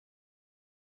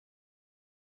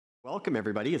Welcome,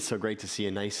 everybody. It's so great to see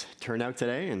a nice turnout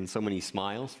today and so many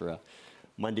smiles for a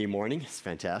Monday morning. It's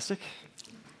fantastic.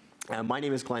 My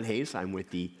name is Glenn Hayes. I'm with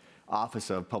the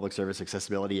Office of Public Service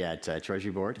Accessibility at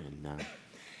Treasury Board. And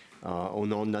au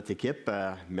nom de notre équipe,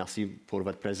 merci pour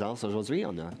votre présence aujourd'hui.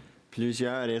 On a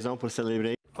plusieurs raisons pour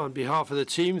célébrer. On behalf of the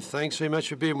team, thanks very much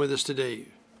for being with us today.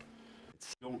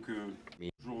 Donc,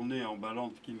 journée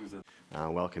emballante qui nous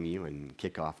a... Welcome you and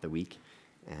kick off the week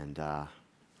and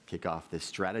kick off this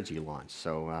strategy launch.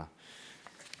 So,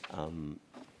 kind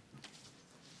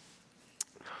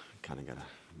of got a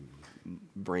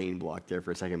brain block there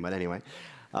for a second, but anyway.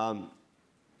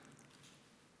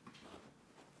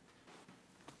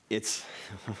 It's,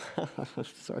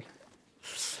 sorry.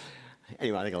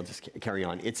 Anyway, I think I'll just carry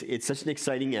on. It's such an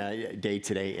exciting day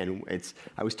today, and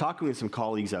I was talking with some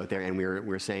colleagues out there, and we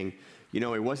were saying, you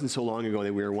know, it wasn't so long ago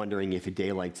that we were wondering if a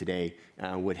day like today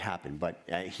would happen, but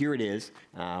here it is.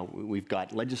 We've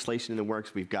got legislation in the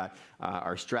works. We've got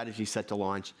our strategy set to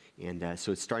launch, and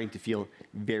so it's starting to feel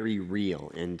very real.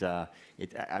 And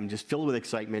I'm just filled with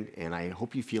excitement, and I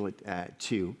hope you feel it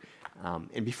too.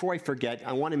 And before I forget,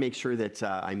 I want to make sure that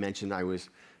I mentioned I was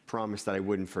promised that I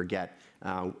wouldn't forget.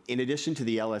 In addition to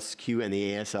the LSQ and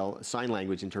the ASL sign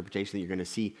language interpretation that you're going to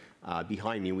see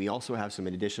behind me, we also have some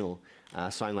additional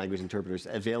sign language interpreters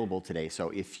available today.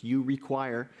 So if you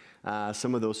require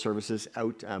some of those services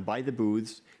out by the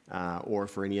booths or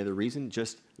for any other reason,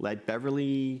 just let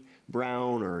Beverly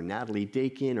Brown or Natalie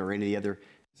Dakin or any of the other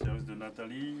Service de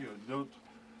Nathalie,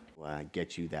 d'autres.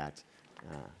 Get you that.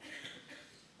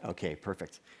 Okay,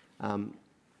 perfect.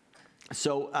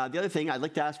 So the other thing, I'd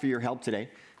like to ask for your help today.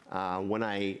 When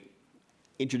I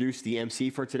introduce the MC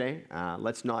for today,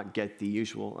 let's not get the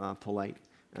usual polite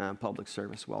public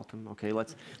service welcome. Okay,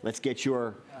 let's get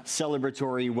your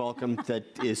celebratory welcome that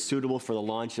is suitable for the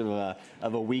launch of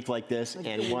a week like this,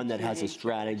 and one that has a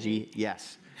strategy.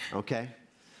 Yes. Okay.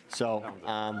 So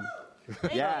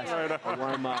yes, a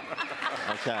warm up.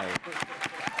 Okay.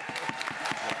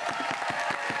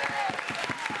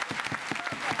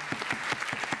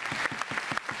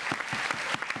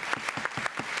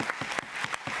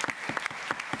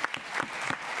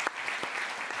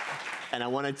 And I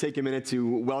want to take a minute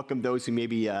to welcome those who may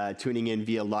be tuning in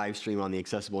via live stream on the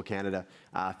Accessible Canada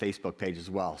Facebook page as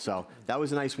well. So that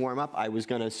was a nice warm-up. I was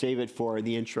going to save it for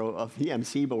the intro of the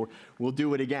MC, but we'll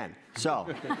do it again. So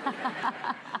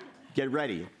get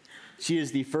ready. She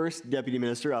is the first Deputy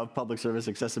Minister of Public Service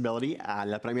Accessibility,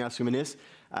 la première sous-ministre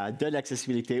de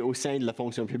l'accessibilité au sein de la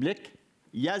fonction publique,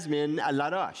 Yasmine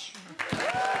Laroche.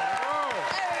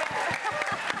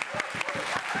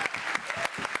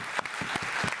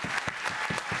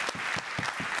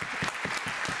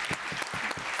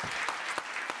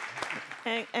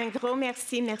 Un gros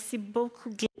merci, merci beaucoup.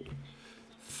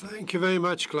 Thank you very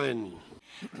much, Glenn.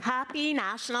 Happy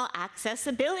National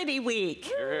Accessibility Week.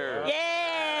 Yeah.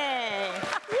 Yay!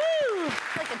 Woo!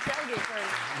 Like a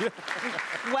tailgate.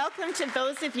 Welcome to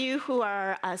those of you who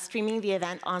are streaming the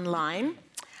event online.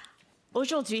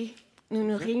 Aujourd'hui, nous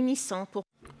nous réunissons pour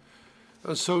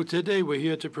And so today we're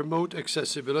here to promote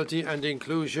accessibility and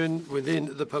inclusion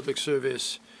within the public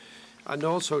service, and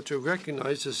also to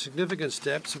recognize the significant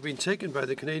steps that have been taken by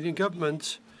the Canadian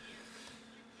government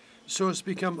so as to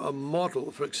become a model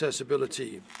for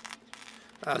accessibility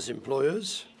as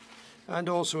employers and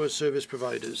also as service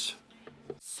providers.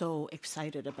 so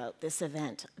excited about this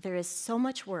event. There is so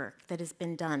much work that has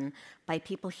been done by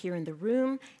people here in the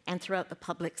room and throughout the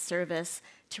public service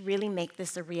to really make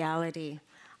this a reality.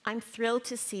 I'm thrilled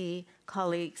to see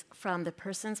colleagues from the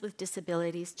Persons with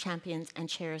Disabilities Champions and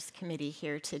Chairs Committee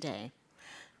here today.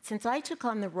 Since I took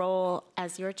on the role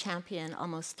as your champion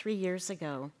almost 3 years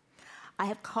ago, I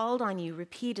have called on you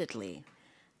repeatedly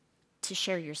to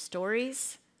share your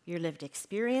stories, your lived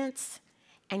experience,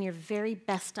 and your very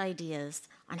best ideas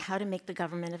on how to make the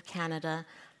Government of Canada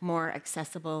more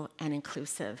accessible and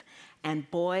inclusive. And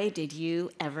boy, did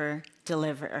you ever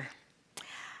deliver.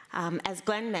 As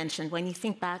Glenn mentioned, when you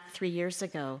think back 3 years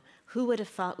ago, who would have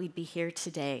thought we'd be here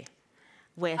today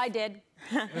with... I did.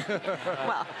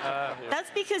 Well,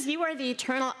 that's because you are the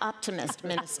eternal optimist,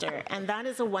 Minister, and that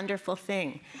is a wonderful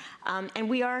thing. And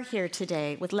we are here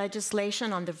today with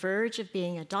legislation on the verge of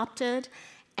being adopted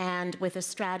and with a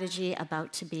strategy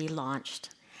about to be launched.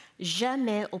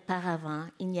 Jamais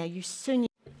auparavant, il n'y a eu ce...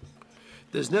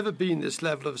 There's never been this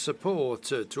level of support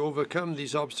to overcome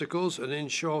these obstacles and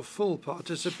ensure full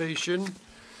participation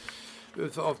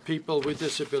of people with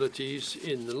disabilities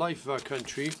in the life of our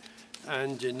country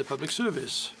and in the public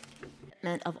service.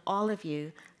 Of all of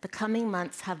you, the coming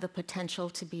months have the potential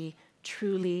to be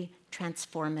truly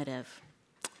transformative.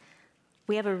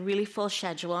 We have a really full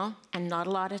schedule and not a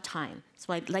lot of time,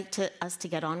 so I'd like us to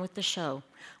get on with the show.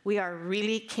 We are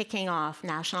really kicking off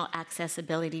National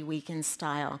Accessibility Week in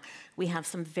style. We have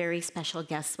some very special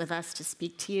guests with us to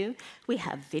speak to you. We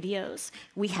have videos,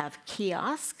 we have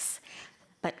kiosks,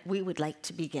 but we would like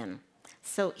to begin.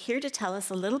 So here to tell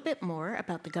us a little bit more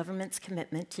about the government's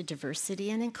commitment to diversity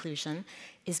and inclusion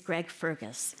is Greg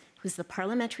Fergus, who's the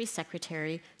Parliamentary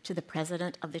Secretary to the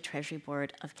President of the Treasury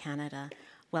Board of Canada.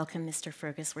 Welcome, Mr.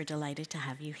 Fergus. We're delighted to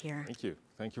have you here. Thank you.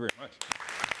 Thank you very much.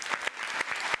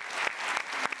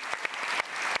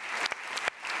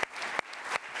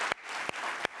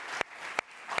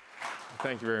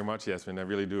 Thank you very much, Yasmin. I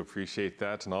really do appreciate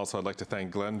that. And also, I'd like to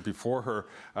thank Glenn before her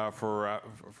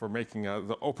for making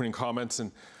the opening comments.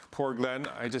 And poor Glenn,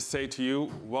 I just say to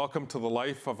you, welcome to the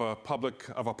life of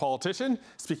a politician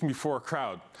speaking before a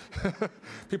crowd.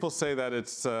 People say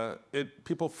that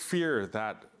people fear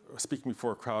that speaking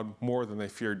before a crowd more than they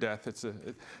fear death.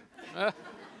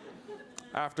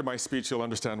 After my speech, you'll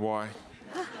understand why.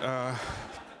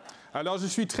 Alors, je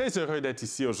suis très heureux d'être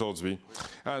ici aujourd'hui.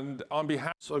 And on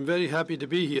behalf... So I'm very happy to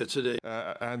be here today.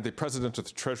 And the President of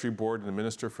the Treasury Board and the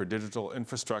Minister for Digital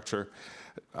Infrastructure,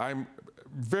 I'm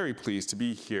very pleased to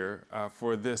be here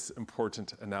for this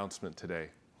important announcement today.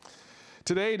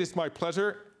 Today, it is my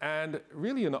pleasure and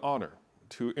really an honor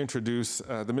to introduce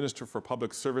the Minister for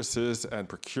Public Services and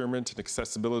Procurement and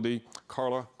Accessibility,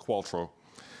 Carla Qualtrough.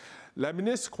 La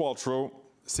Ministre Qualtrough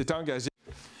s'est engagée.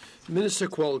 Minister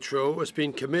Qualtrough has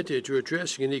been committed to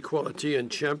addressing inequality and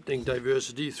championing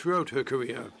diversity throughout her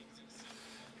career.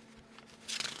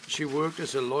 She worked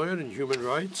as a lawyer in human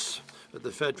rights at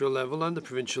the federal level and the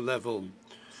provincial level.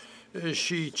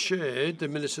 She chaired the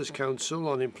Ministers' Council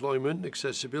on Employment and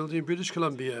Accessibility in British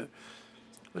Columbia,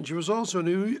 and she was also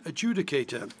an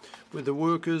adjudicator with the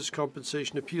Workers'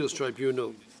 Compensation Appeals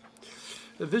Tribunal.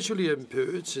 Visually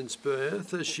impaired since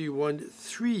birth, she won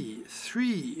three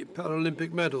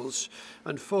Paralympic medals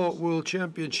and 4 World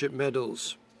Championship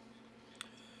medals.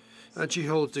 And she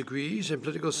holds degrees in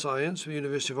political science from the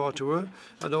University of Ottawa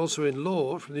and also in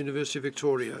law from the University of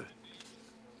Victoria.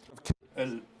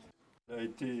 In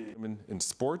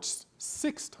sports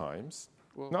 6 times,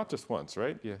 well, not just once,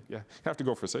 right? Yeah, you have to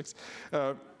go for 6.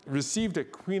 Received a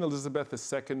Queen Elizabeth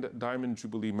II Diamond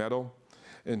Jubilee Medal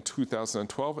in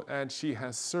 2012, and she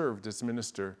has served as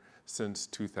minister since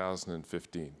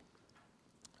 2015.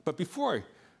 But before I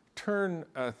turn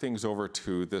things over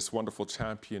to this wonderful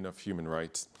champion of human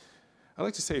rights, I'd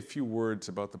like to say a few words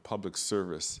about the public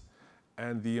service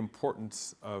and the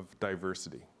importance of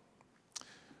diversity.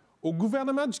 Au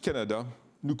gouvernement du Canada,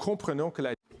 nous comprenons que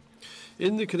la...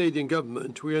 In the Canadian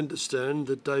government, we understand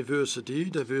that diversity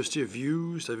of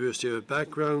views, diversity of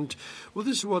background, well,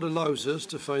 this is what allows us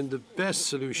to find the best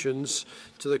solutions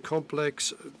to the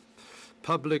complex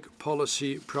public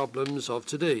policy problems of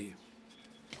today.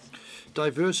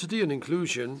 Diversity and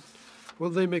inclusion,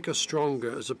 well, they make us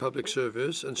stronger as a public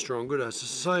service and stronger as a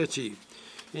society.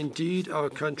 Indeed, our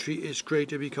country is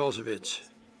greater because of it.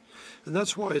 And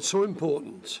that's why it's so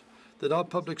important that our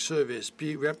public service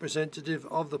be representative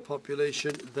of the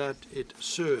population that it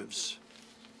serves.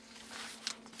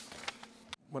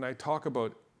 When I talk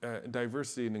about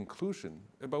diversity and inclusion,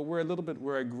 about a little bit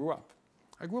where I grew up.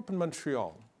 I grew up in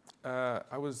Montreal.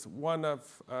 I was one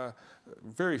of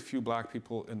very few black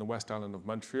people in the West Island of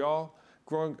Montreal.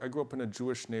 I grew up in a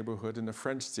Jewish neighborhood in a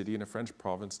French city, in a French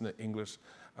province, in the English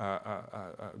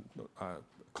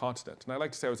continent. And I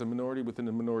like to say I was a minority within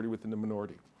a minority within a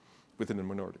minority within a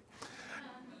minority.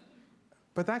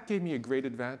 But that gave me a great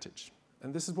advantage.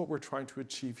 And this is what we're trying to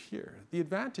achieve here. The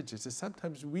advantage is that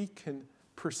sometimes we can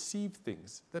perceive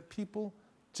things that people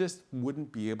just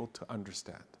wouldn't be able to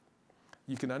understand.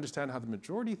 You can understand how the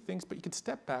majority thinks, but you can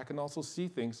step back and also see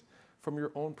things from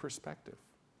your own perspective.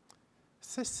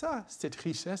 C'est ça, cette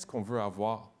richesse qu'on veut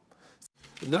avoir.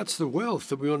 And that's the wealth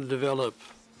that we want to develop,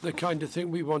 the kind of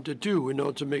thing we want to do in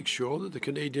order to make sure that the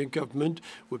Canadian government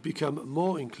would become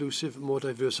more inclusive, more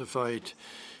diversified.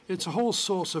 It's a whole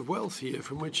source of wealth here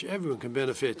from which everyone can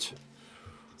benefit.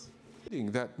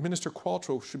 That Minister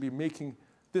Qualtrough should be making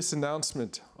this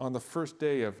announcement on the first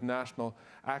day of National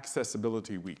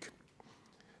Accessibility Week.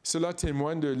 Cela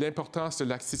témoigne de l'importance de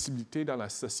l'accessibilité dans la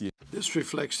société. This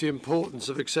reflects the importance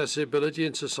of accessibility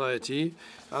in society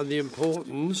and the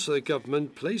importance the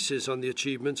government places on the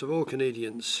achievements of all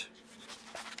Canadians.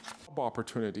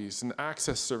 Opportunities and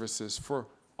access services for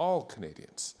all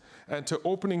Canadians, and to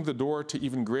opening the door to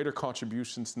even greater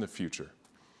contributions in the future.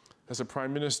 As the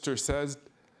Prime Minister says,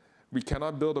 we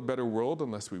cannot build a better world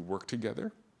unless we work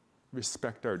together,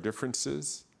 respect our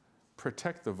differences,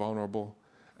 protect the vulnerable,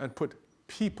 and put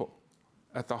people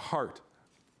at the heart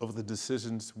of the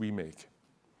decisions we make.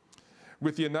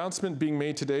 With the announcement being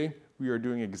made today, we are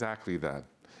doing exactly that.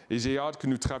 Et j'ai hâte que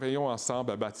nous travaillions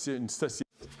ensemble à bâtir une société.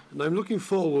 And I'm looking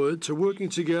forward to working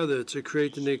together to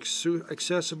create an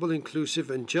accessible, inclusive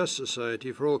and just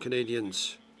society for all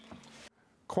Canadians.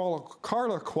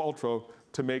 Carla Qualtrough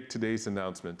to make today's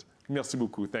announcement. Merci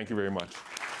beaucoup. Thank you very much.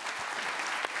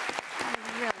 That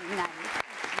was really nice.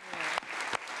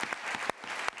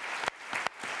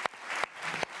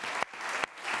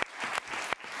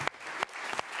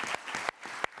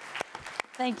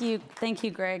 Thank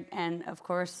you, Greg. And of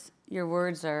course, your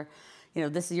words are,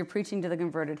 you're preaching to the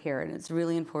converted here, and it's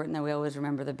really important that we always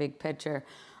remember the big picture.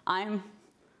 I'm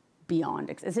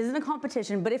beyond excited. This isn't a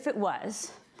competition, but if it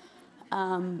was,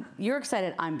 you're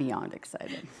excited, I'm beyond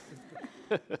excited.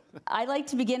 I'd like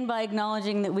to begin by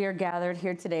acknowledging that we are gathered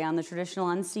here today on the traditional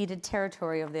unceded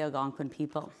territory of the Algonquin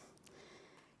people.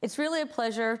 It's really a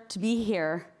pleasure to be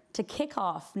here to kick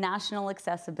off National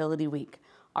Accessibility Week,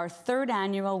 our third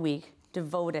annual week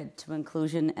devoted to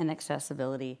inclusion and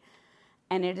accessibility.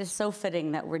 And it is so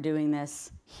fitting that we're doing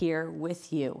this here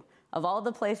with you. Of all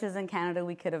the places in Canada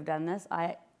we could have done this,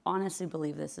 I honestly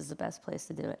believe this is the best place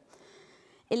to do it.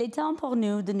 Il est temps pour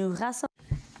nous de nous rassembler.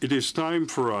 It is time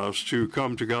for us to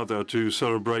come together to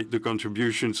celebrate the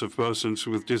contributions of persons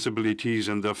with disabilities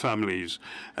and their families,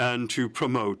 and to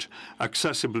promote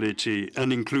accessibility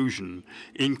and inclusion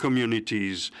in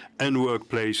communities and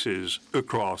workplaces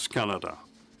across Canada.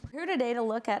 We're here today to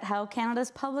look at how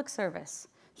Canada's public service,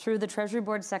 through the Treasury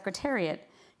Board Secretariat,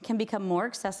 can become more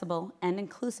accessible and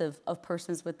inclusive of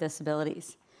persons with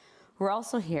disabilities. We're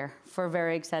also here for a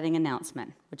very exciting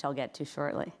announcement, which I'll get to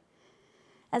shortly.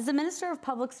 As the Minister of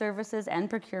Public Services and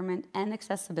Procurement and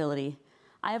Accessibility,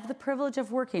 I have the privilege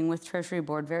of working with Treasury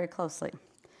Board very closely.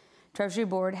 Treasury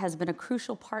Board has been a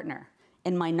crucial partner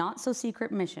in my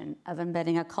not-so-secret mission of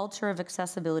embedding a culture of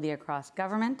accessibility across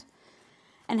government,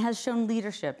 and has shown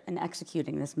leadership in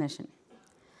executing this mission.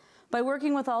 By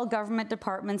working with all government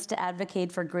departments to advocate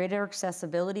for greater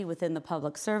accessibility within the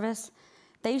public service,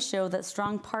 they show that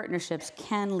strong partnerships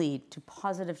can lead to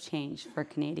positive change for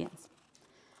Canadians.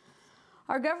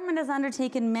 Our government has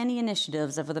undertaken many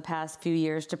initiatives over the past few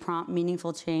years to prompt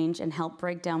meaningful change and help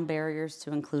break down barriers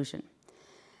to inclusion.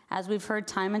 As we've heard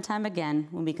time and time again,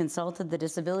 when we consulted the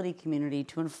disability community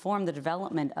to inform the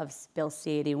development of Bill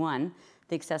C-81,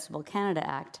 the Accessible Canada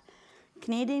Act,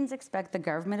 Canadians expect the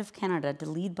Government of Canada to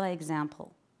lead by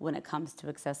example when it comes to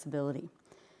accessibility.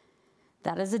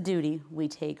 That is a duty we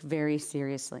take very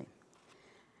seriously.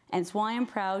 And it's why I'm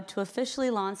proud to officially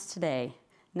launch today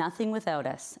Nothing Without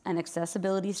Us, an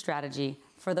accessibility strategy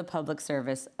for the public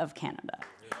service of Canada.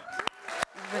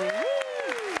 Yeah.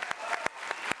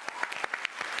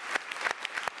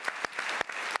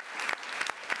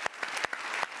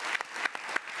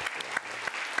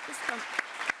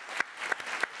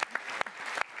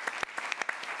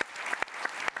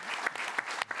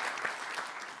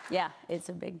 Yeah, it's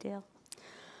a big deal.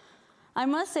 I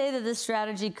must say that this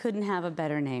strategy couldn't have a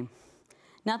better name.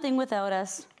 Nothing Without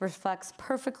Us reflects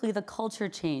perfectly the culture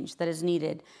change that is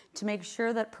needed to make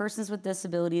sure that persons with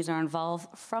disabilities are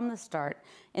involved from the start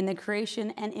in the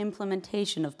creation and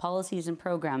implementation of policies and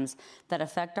programs that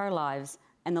affect our lives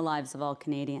and the lives of all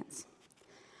Canadians.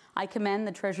 I commend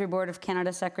the Treasury Board of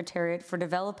Canada Secretariat for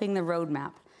developing the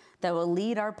roadmap that will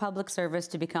lead our public service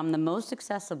to become the most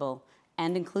accessible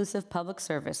and inclusive public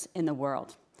service in the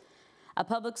world. A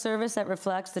public service that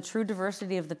reflects the true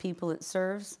diversity of the people it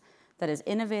serves, that is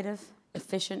innovative,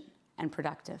 efficient, and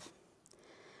productive.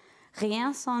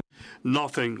 Rien sans...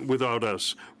 Nothing Without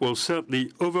Us will set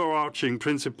the overarching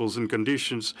principles and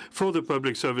conditions for the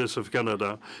public service of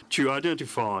Canada to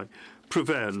identify,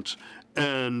 prevent,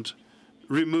 and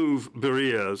remove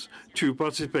barriers to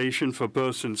participation for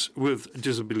persons with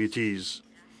disabilities.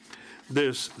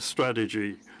 This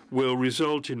strategy will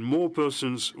result in more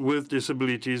persons with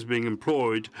disabilities being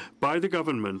employed by the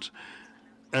government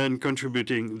and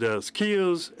contributing their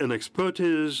skills and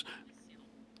expertise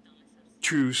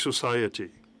to society.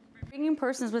 Bringing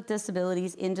persons with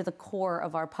disabilities into the core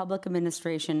of our public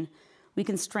administration, we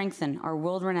can strengthen our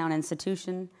world-renowned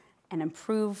institution and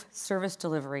improve service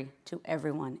delivery to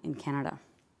everyone in Canada.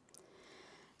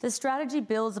 This strategy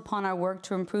builds upon our work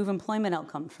to improve employment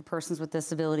outcomes for persons with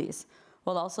disabilities,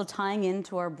 while also tying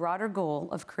into our broader goal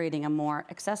of creating a more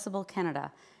accessible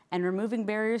Canada and removing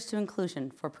barriers to inclusion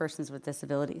for persons with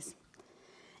disabilities.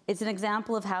 It's an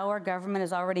example of how our government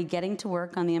is already getting to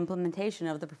work on the implementation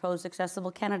of the proposed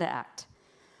Accessible Canada Act.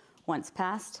 Once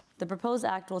passed, the proposed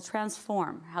act will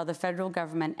transform how the federal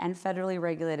government and federally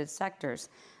regulated sectors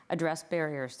address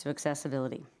barriers to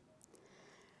accessibility.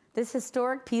 This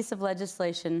historic piece of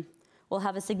legislation will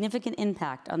have a significant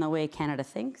impact on the way Canada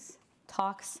thinks,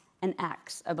 talks, and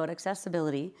acts about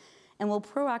accessibility, and will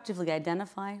proactively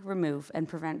identify, remove, and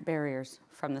prevent barriers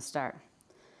from the start.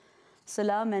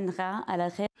 Cela mènera à la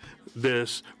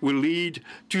This will lead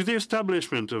to the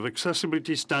establishment of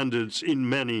accessibility standards in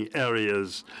many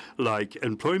areas, like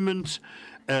employment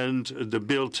and the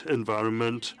built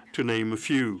environment, to name a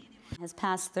few. Has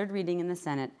passed third reading in the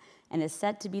Senate and is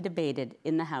set to be debated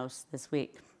in the House this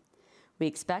week. We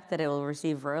expect that it will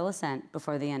receive royal assent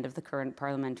before the end of the current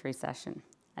parliamentary session.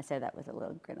 I say that with a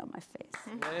little grin on my face.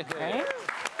 Right?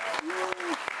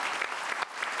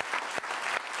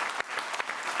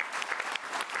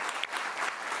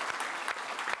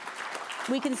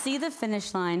 We can see the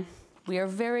finish line. We are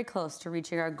very close to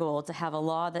reaching our goal to have a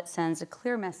law that sends a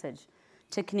clear message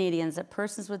to Canadians that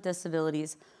persons with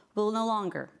disabilities will no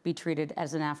longer be treated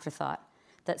as an afterthought,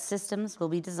 that systems will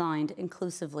be designed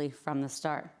inclusively from the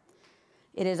start.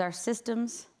 It is our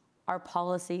systems, our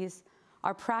policies,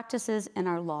 our practices, and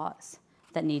our laws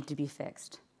that need to be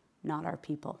fixed, not our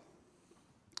people.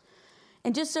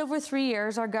 In just over 3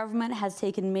 years, our government has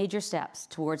taken major steps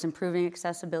towards improving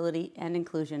accessibility and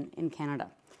inclusion in Canada.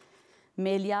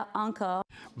 Mais il y a encore.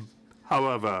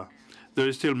 However, there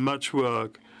is still much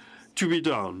work to be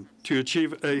done to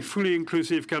achieve a fully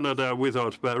inclusive Canada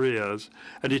without barriers,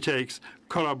 and it takes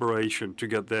collaboration to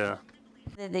get there.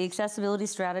 The accessibility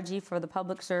strategy for the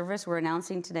public service we're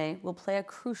announcing today will play a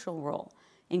crucial role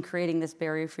in creating this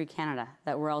barrier-free Canada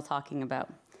that we're all talking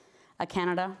about. A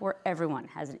Canada where everyone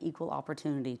has an equal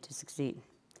opportunity to succeed.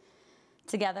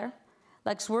 Together,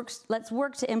 let's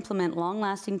work to implement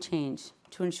long-lasting change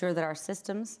to ensure that our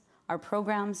systems, our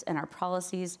programs, and our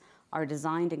policies are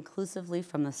designed inclusively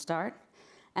from the start.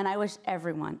 And I wish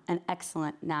everyone an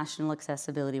excellent National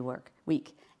Accessibility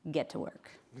Week. Get to work.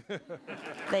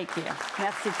 Thank you.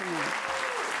 Merci tout le monde.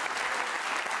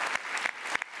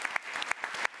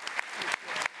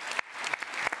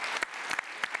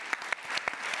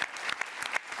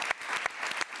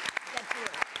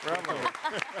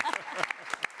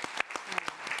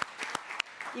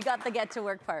 You got the get to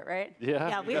work part, right?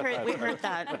 Yeah, we heard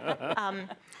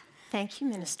that. Thank you,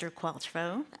 Minister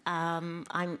Qualtrough.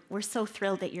 We're so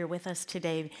thrilled that you're with us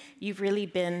today. You've really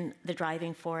been the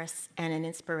driving force and an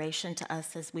inspiration to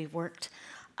us as we've worked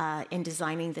in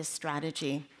designing this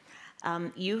strategy.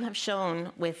 You have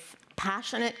shown with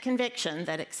passionate conviction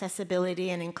that accessibility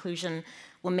and inclusion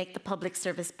will make the public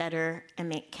service better and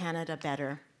make Canada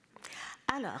better.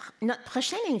 Alors, notre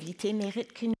prochain invité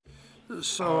mérite que nous...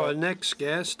 So our next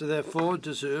guest, therefore,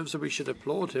 deserves that we should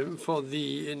applaud him for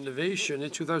the innovation in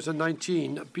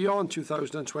 2019, beyond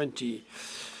 2020,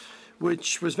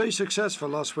 which was very successful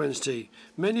last Wednesday.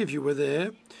 Many of you were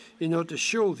there in order to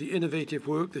show the innovative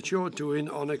work that you're doing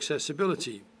on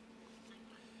accessibility.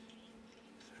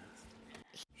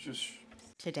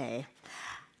 Today.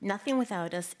 Nothing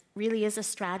Without Us really is a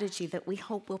strategy that we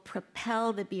hope will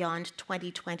propel the Beyond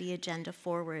 2020 agenda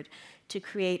forward to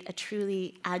create a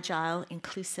truly agile,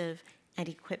 inclusive, and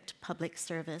equipped public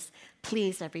service.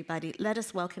 Please, everybody, let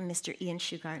us welcome Mr. Ian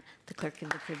Shugart, the Clerk of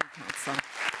the Privy Council.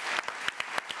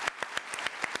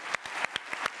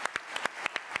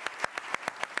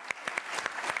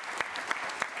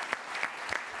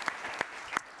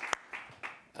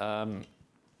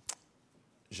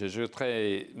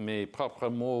 J'ajouterai mes propres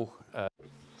mots.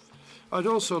 I'd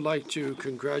also like to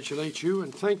congratulate you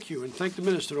and thank the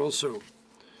Minister also,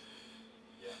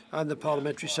 and the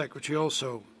Parliamentary Secretary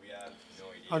also,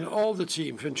 and all the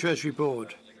team from Treasury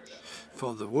Board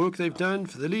for the work they've done,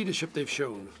 for the leadership they've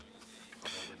shown.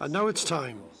 And now it's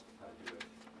time.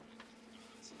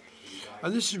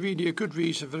 And this is really a good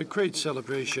reason for a great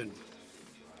celebration.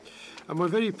 And we're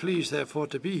very pleased, therefore,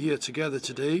 to be here together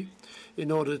today in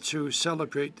order to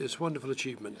celebrate this wonderful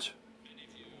achievement.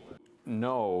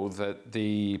 Know that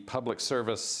the Public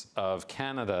Service of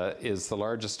Canada is the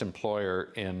largest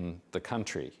employer in the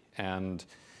country, and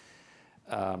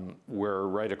we're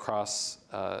right across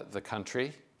the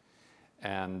country,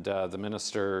 and the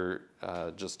Minister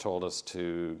just told us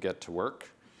to get to work.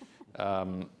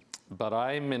 But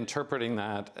I'm interpreting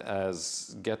that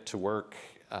as get to work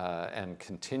and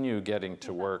continue getting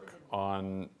to work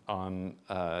on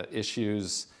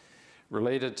issues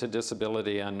related to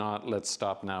disability, and not let's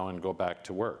stop now and go back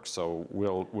to work. So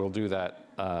we'll do that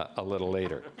a little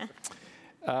later.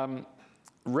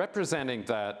 Representing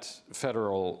that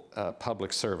federal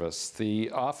public service, the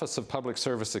Office of Public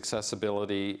Service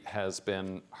Accessibility has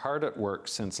been hard at work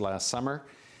since last summer,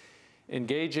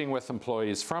 engaging with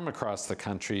employees from across the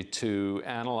country to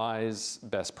analyze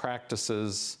best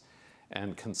practices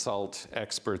and consult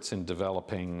experts in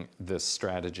developing this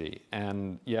strategy.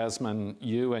 And Yasmin,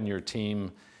 you and your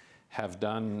team have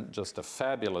done just a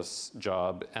fabulous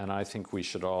job, and I think we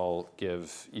should all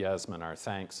give Yasmin our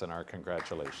thanks and our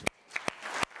congratulations.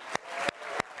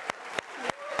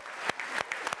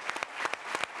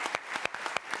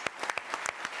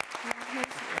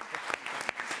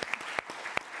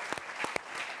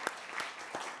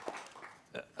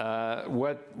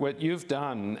 What you've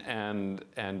done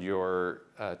and your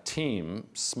team,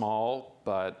 small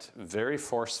but very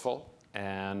forceful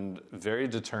and very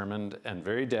determined and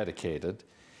very dedicated,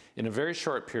 in a very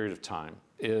short period of time,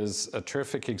 is a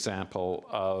terrific example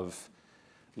of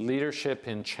leadership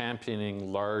in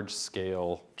championing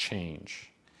large-scale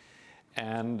change.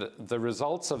 And the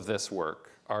results of this work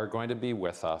are going to be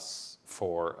with us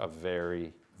for a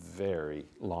very, very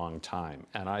long time.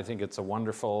 And I think it's a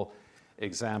wonderful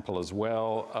example as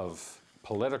well of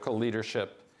political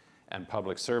leadership and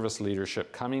public service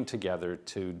leadership coming together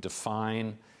to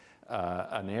define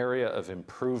an area of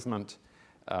improvement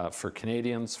for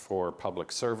Canadians, for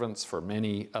public servants, for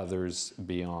many others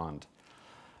beyond.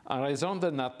 En raison de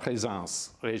notre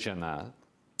présence régionale,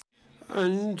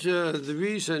 And the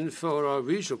reason for our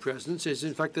regional presence is,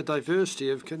 in fact, the diversity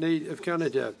of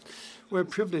Canada. We're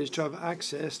privileged to have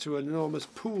access to an enormous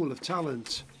pool of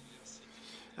talent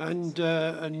and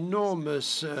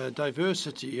enormous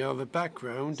diversity of a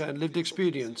background and lived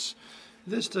experience.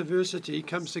 This diversity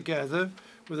comes together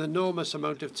with an enormous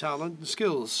amount of talent and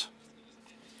skills.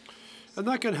 And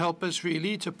that can help us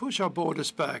really to push our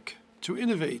borders back, to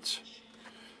innovate,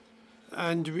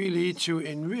 and really to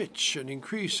enrich and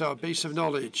increase our base of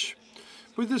knowledge.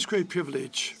 With this great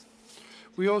privilege,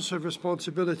 we also have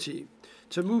responsibility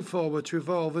to move forward, to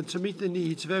evolve, and to meet the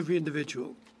needs of every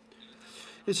individual.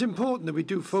 It's important that we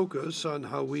do focus on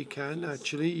how we can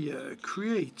actually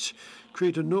create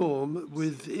a norm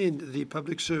within the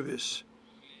public service.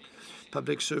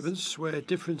 Public servants where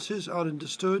differences are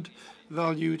understood,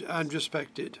 valued, and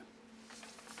respected.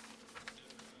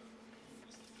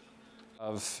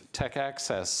 Of Tech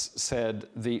Access said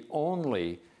the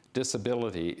only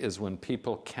disability is when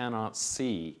people cannot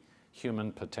see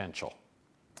human potential.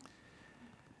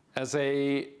 As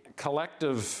a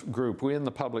collective group, we in the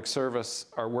public service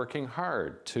are working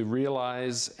hard to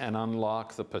realize and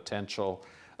unlock the potential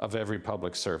of every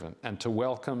public servant and to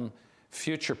welcome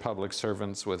future public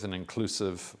servants with an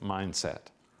inclusive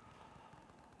mindset.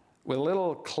 With a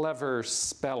little clever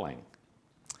spelling,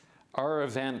 our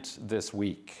event this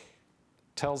week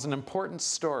tells an important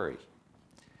story.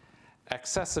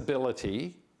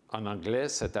 Accessibility, en anglais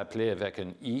c'est appelé avec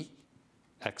un I,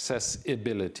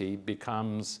 accessibility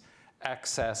becomes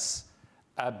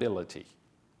access-ability.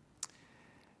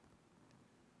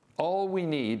 All we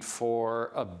need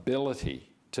for ability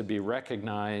to be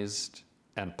recognized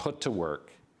and put to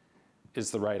work is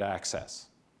the right access.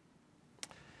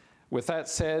 With that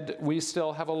said, we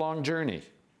still have a long journey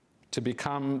to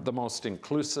become the most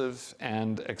inclusive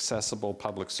and accessible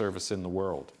public service in the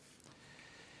world.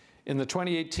 In the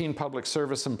 2018 Public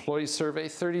Service Employee Survey,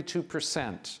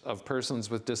 32% of persons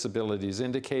with disabilities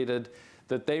indicated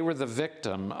that they were the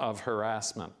victim of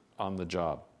harassment on the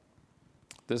job.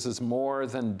 This is more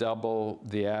than double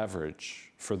the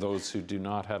average for those who do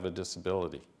not have a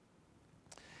disability.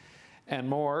 And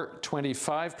more,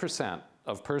 25%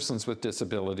 of persons with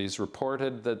disabilities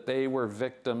reported that they were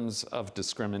victims of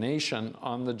discrimination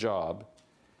on the job,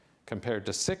 compared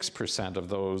to 6% of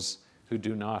those who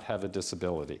do not have a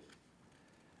disability.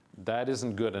 That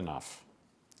isn't good enough.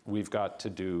 We've got to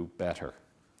do better.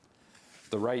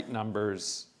 The right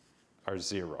numbers are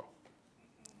zero.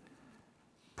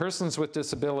 Persons with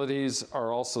disabilities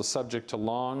are also subject to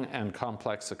long and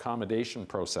complex accommodation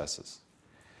processes.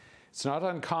 It's not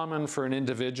uncommon for an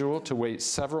individual to wait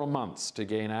several months to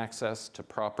gain access to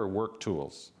proper work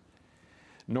tools.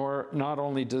 Not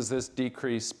only does this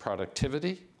decrease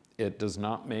productivity, it does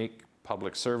not make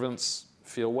public servants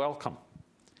feel welcome.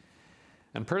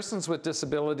 And persons with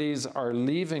disabilities are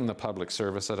leaving the public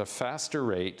service at a faster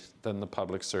rate than the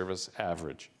public service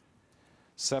average.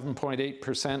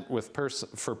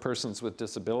 7.8% for persons with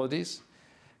disabilities,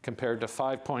 compared to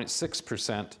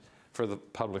 5.6% for the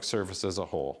public service as a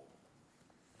whole.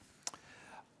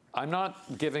 I'm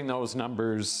not giving those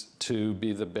numbers to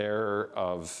be the bearer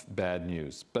of bad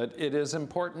news, but it is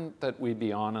important that we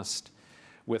be honest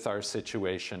with our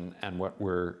situation and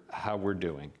how we're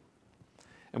doing.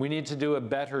 And we need to do a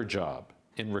better job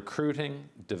in recruiting,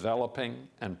 developing,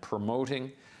 and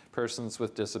promoting persons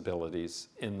with disabilities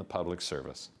in the public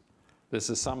service. This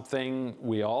is something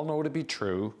we all know to be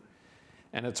true,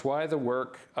 and it's why the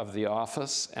work of the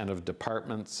office and of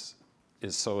departments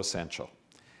is so essential.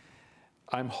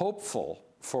 I'm hopeful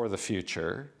for the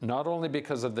future, not only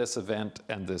because of this event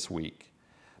and this week,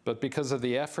 but because of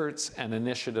the efforts and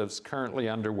initiatives currently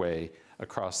underway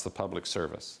across the public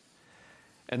service.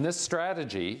 And this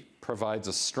strategy provides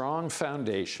a strong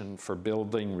foundation for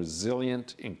building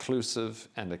resilient, inclusive,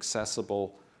 and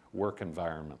accessible work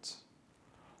environments.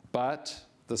 But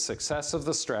the success of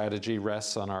the strategy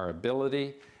rests on our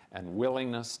ability and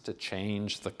willingness to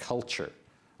change the culture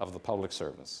of the public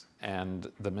service. And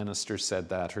the minister said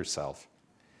that herself.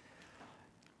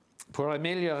 Pour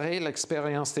améliorer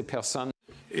l'expérience des personnes.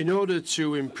 In order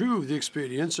to improve the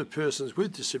experience of persons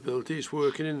with disabilities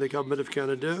working in the Government of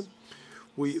Canada,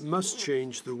 we must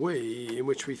change the way in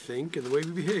which we think and the way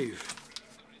we behave.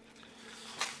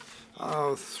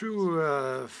 Through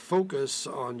a focus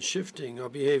on shifting our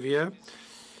behavior,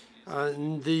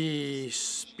 and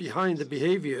behind the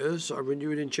behaviors, our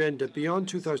renewed agenda beyond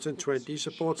 2020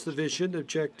 supports the vision,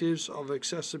 objectives of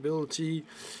accessibility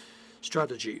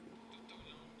strategy.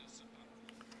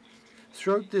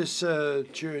 Throughout this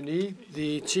journey,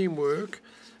 the teamwork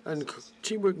and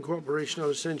cooperation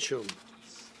are essential.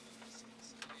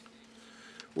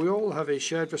 We all have a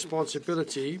shared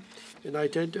responsibility in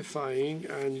identifying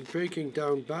and breaking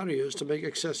down barriers to make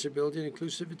accessibility and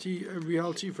inclusivity a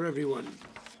reality for everyone.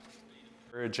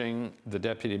 Encouraging the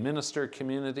Deputy Minister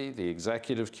community, the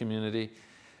executive community,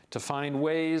 to find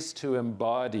ways to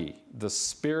embody the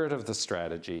spirit of the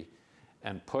strategy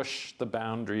and push the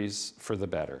boundaries for the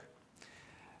better.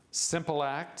 Simple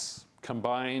acts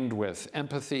combined with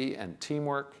empathy and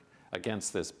teamwork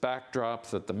against this backdrop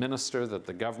that the Minister, that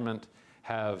the government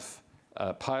have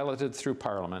piloted through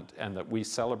Parliament and that we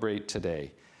celebrate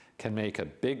today can make a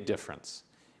big difference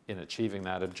in achieving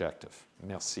that objective.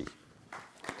 Merci.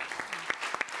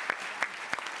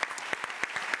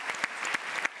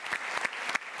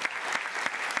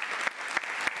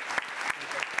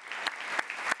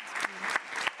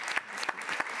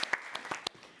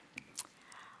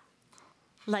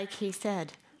 Like he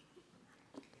said,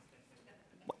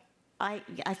 I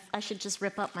should just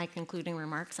rip up my concluding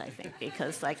remarks, I think,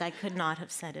 because I could not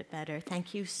have said it better.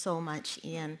 Thank you so much,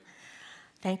 Ian.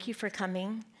 Thank you for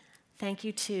coming. Thank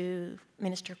you to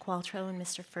Minister Qualtrough and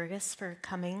Mr. Fergus for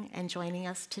coming and joining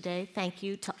us today. Thank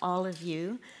you to all of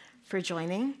you for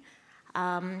joining.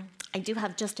 I do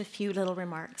have just a few little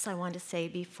remarks I want to say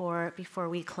before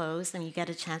we close and you get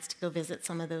a chance to go visit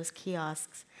some of those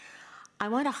kiosks. I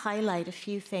want to highlight a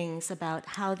few things about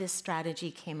how this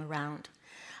strategy came around.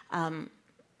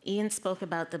 Ian spoke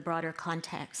about the broader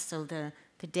context, so the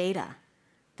data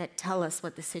that tell us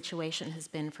what the situation has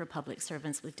been for public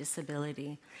servants with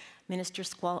disability. Minister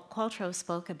Qualtrough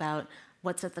spoke about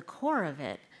what's at the core of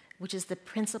it, which is the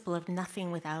principle of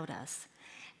nothing without us.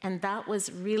 And that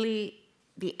was really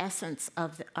the essence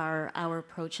of our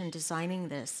approach in designing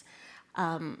this.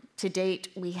 To date,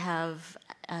 we have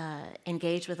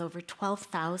engaged with over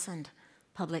 12,000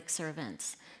 public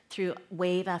servants through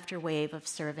wave after wave of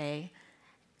survey,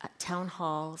 town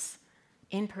halls,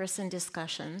 in-person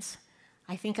discussions.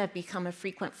 I think I've become a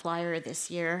frequent flyer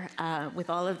this year with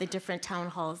all of the different town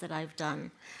halls that I've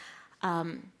done.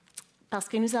 Parce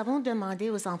que nous avons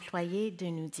demandé aux employés de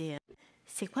nous dire,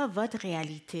 c'est quoi votre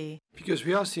réalité? Because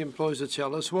we asked the employees to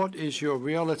tell us, what is your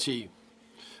reality?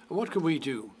 And what can we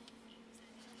do?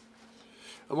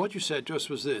 And what you said to us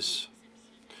was this,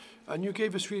 and you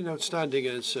gave us really an outstanding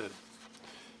answer.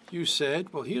 You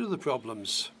said, well, here are the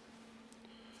problems.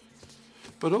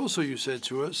 But also you said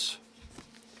to us,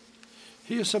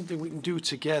 here's something we can do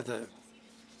together.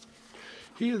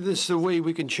 This is the way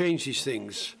we can change these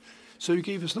things. So you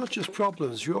gave us not just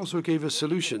problems, you also gave us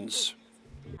solutions.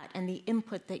 And the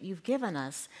input that you've given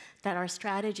us, that our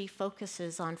strategy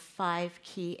focuses on 5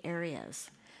 key areas.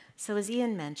 So as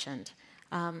Ian mentioned,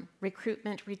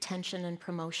 recruitment, retention, and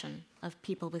promotion of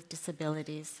people with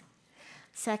disabilities.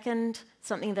 Second,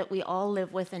 something that we all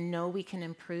live with and know we can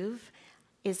improve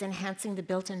is enhancing the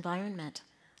built environment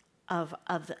of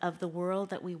the world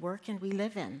that we work and we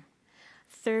live in.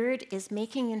 Third is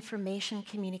making information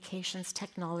communications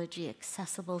technology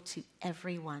accessible to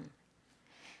everyone.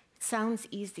 It sounds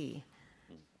easy.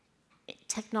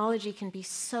 Technology can be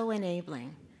so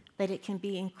enabling, but it can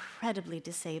be incredibly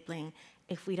disabling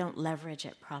if we don't leverage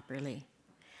it properly.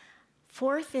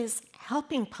 Fourth is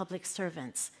helping public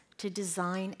servants to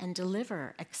design and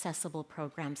deliver accessible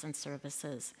programs and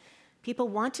services. People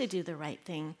want to do the right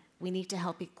thing. We need to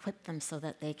help equip them so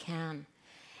that they can.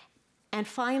 And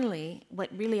finally, what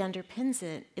really underpins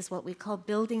it is what we call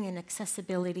building an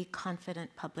accessibility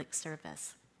confident public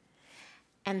service.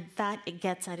 And that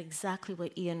gets at exactly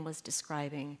what Ian was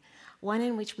describing, one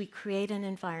in which we create an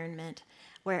environment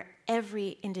where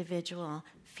every individual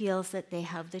feels that they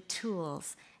have the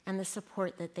tools and the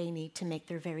support that they need to make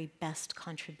their very best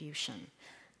contribution.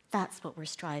 That's what we're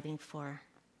striving for.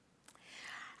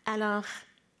 Alors,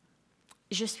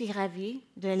 je suis ravie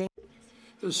de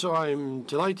So I'm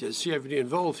delighted to see everybody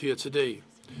involved here today.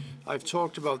 I've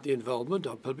talked about the involvement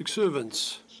of public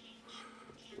servants.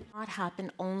 Not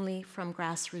happen only from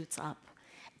grassroots up.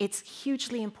 It's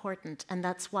hugely important, and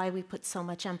that's why we put so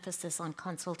much emphasis on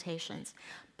consultations.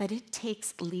 But it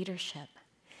takes leadership.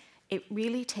 It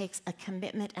really takes a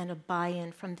commitment and a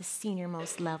buy-in from the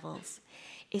senior-most levels.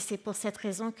 Et c'est pour cette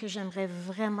raison que j'aimerais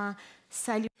vraiment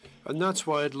saluer. And that's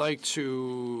why I'd like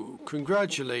to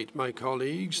congratulate my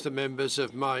colleagues, the members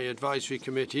of my advisory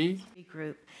committee,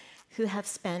 Group who have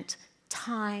spent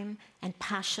time and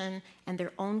passion and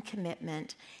their own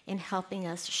commitment in helping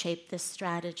us shape this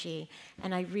strategy.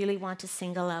 And I really want to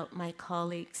single out my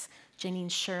colleagues,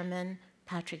 Janine Sherman,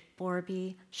 Patrick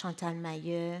Borby, Chantal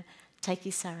Mailleux,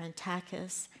 Taiki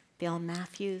Sarantakis, Bill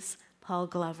Matthews, Paul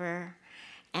Glover,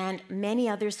 and many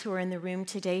others who are in the room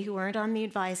today who aren't on the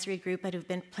advisory group but have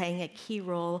been playing a key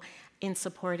role in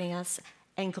supporting us.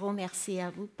 Un gros merci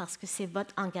à vous parce que c'est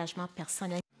votre engagement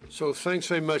personnel. So thanks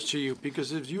very much to you,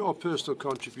 because of your personal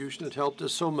contribution, it helped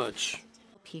us so much.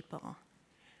 People,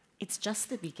 it's just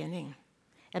the beginning.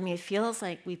 I mean, it feels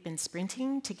like we've been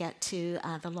sprinting to get to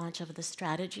the launch of the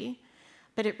strategy,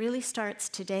 but it really starts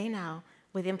today now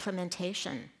with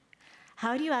implementation.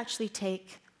 How do you actually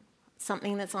take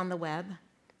something that's on the web?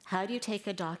 How do you take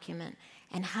a document?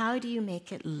 And how do you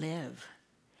make it live?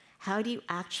 How do you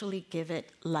actually give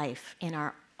it life in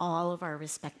all of our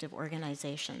respective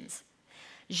organizations?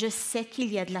 Je sais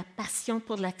qu'il y a de la passion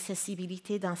pour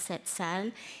l'accessibilité dans cette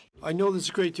salle. I know there's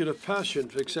a great deal of passion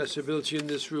for accessibility in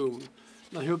this room,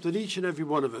 and I hope that each and every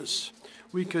one of us,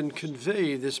 we can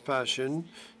convey this passion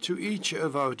to each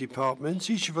of our departments,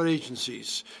 each of our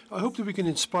agencies. I hope that we can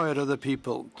inspire other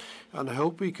people, and I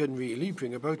hope we can really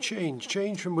bring about change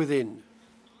from within.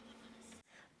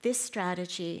 This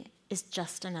strategy is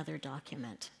just another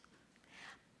document.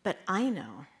 But I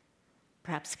know,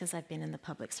 perhaps because I've been in the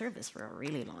public service for a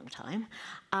really long time,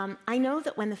 I know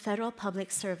that when the federal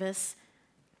public service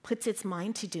puts its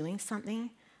mind to doing something,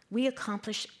 we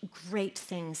accomplish great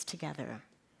things together.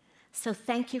 So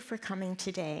thank you for coming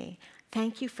today.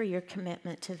 Thank you for your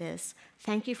commitment to this.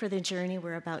 Thank you for the journey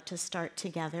we're about to start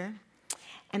together.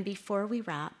 And before we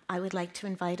wrap, I would like to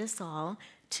invite us all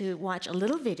to watch a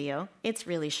little video. It's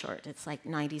really short, it's like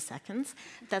 90 seconds.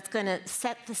 That's gonna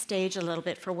set the stage a little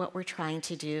bit for what we're trying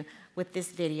to do with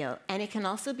this video. And it can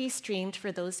also be streamed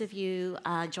for those of you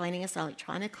joining us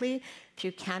electronically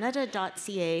through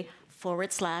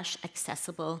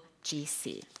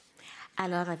canada.ca/accessiblegc.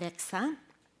 Alors avec ça,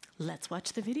 let's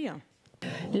watch the video.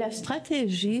 La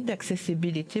stratégie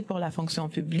d'accessibilité pour la fonction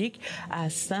publique a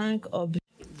 5 objectifs.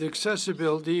 The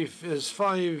accessibility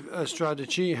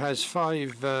strategy has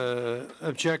 5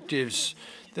 objectives.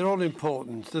 They're all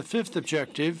important. The 5th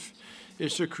objective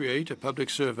is to create a public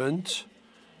servant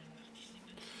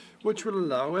which will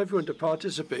allow everyone to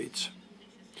participate,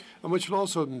 and which will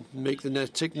also take the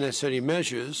necessary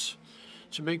measures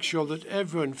to make sure that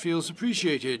everyone feels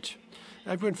appreciated,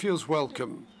 everyone feels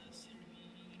welcome.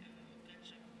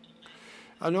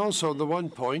 And also the one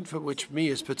point for which me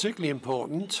is particularly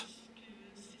important,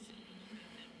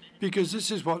 because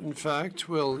this is what, in fact,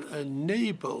 will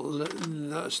enable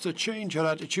us to change our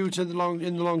attitudes in the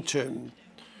long term,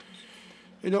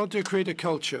 in order to create a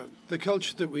culture, the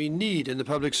culture that we need in the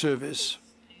public service,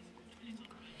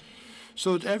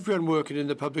 so that everyone working in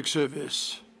the public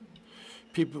service,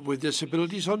 people with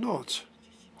disabilities or not,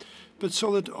 but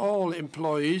so that all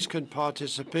employees can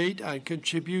participate and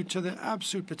contribute to their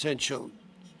absolute potential.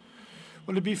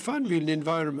 Well, it'd be fun being in the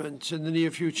environment in the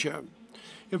near future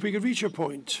if we could reach a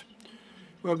point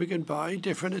where we can buy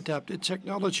different adapted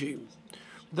technology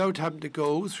without having to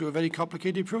go through a very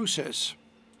complicated process.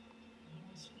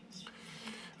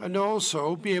 And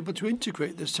also be able to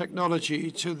integrate this technology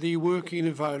to the working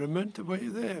environment that we're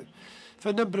there for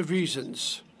a number of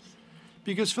reasons.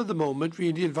 Because for the moment,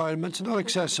 really, the environments are not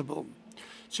accessible.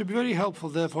 So it'd be very helpful,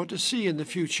 therefore, to see in the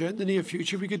future, in the near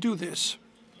future, we could do this.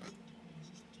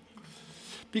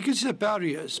 Because there are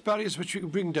barriers which we can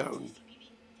bring down.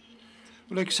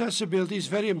 Well, accessibility is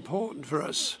very important for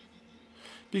us,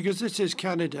 because this is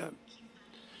Canada.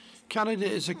 Canada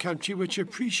is a country which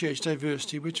appreciates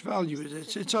diversity, which values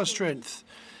it. It's our strength.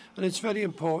 And it's very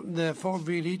important, therefore,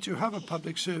 really, to have a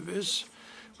public service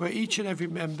where each and every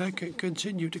member can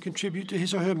continue to contribute to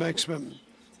his or her maximum.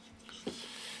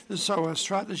 And so our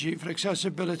strategy for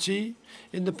accessibility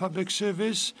in the public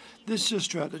service, this is a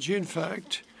strategy, in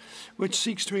fact, which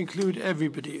seeks to include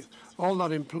everybody, all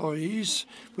our employees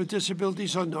with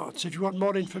disabilities or not. If you want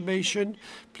more information,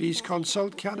 please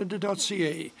consult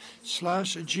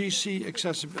canada.ca/GC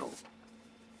accessible.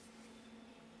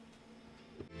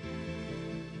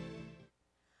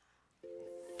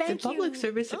 The Public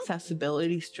Service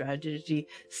Accessibility Strategy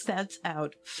sets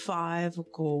out 5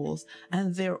 goals,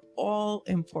 and they're all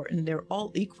important. They're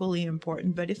all equally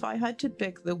important. But if I had to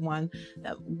pick the one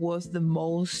that was the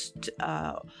most,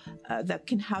 that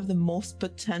can have the most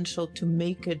potential to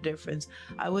make a difference,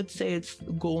 I would say it's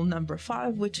goal number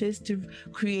 5, which is to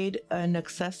create an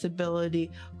accessibility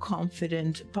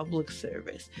confident public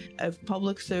service. A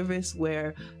public service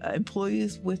where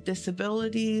employees with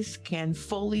disabilities can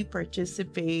fully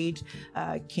participate,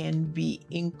 can be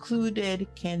included,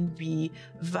 can be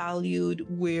valued,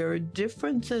 where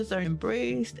differences are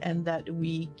embraced, and that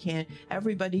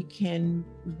everybody can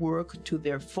work to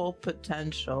their full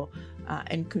potential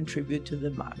and contribute to the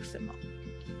maximum.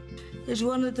 Is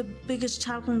one of the biggest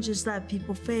challenges that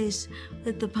people face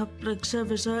with the public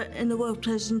service or in the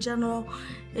workplace in general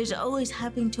is always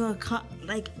having to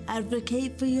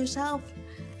advocate for yourself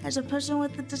as a person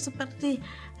with a disability,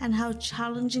 and how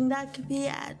challenging that could be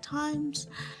at times.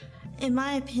 In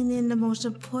my opinion, the most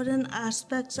important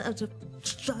aspects of the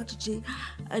strategy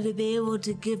are to be able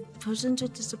to give persons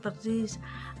with disabilities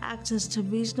access to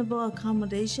reasonable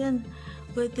accommodation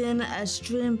within a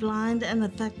streamlined and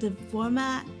effective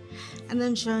format, and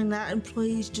ensuring that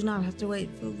employees do not have to wait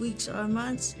for weeks or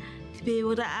months to be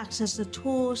able to access the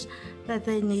tools that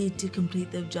they need to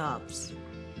complete their jobs.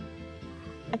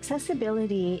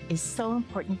 Accessibility is so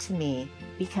important to me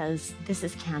because this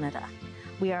is Canada.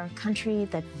 We are a country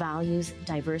that values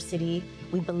diversity.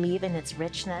 We believe in its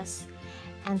richness.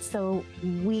 And so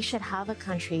we should have a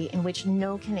country in which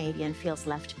no Canadian feels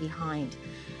left behind,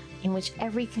 in which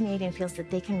every Canadian feels that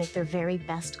they can make their very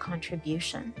best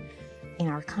contribution in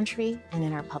our country and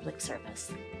in our public service.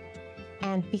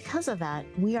 And because of that,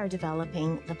 we are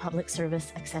developing the Public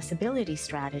Service Accessibility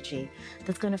Strategy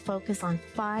that's going to focus on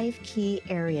 5 key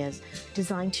areas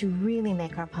designed to really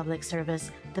make our public service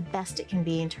the best it can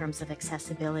be in terms of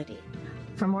accessibility.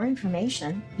 For more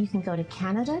information, you can go to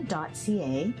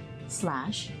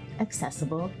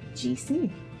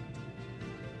canada.ca/accessiblegc.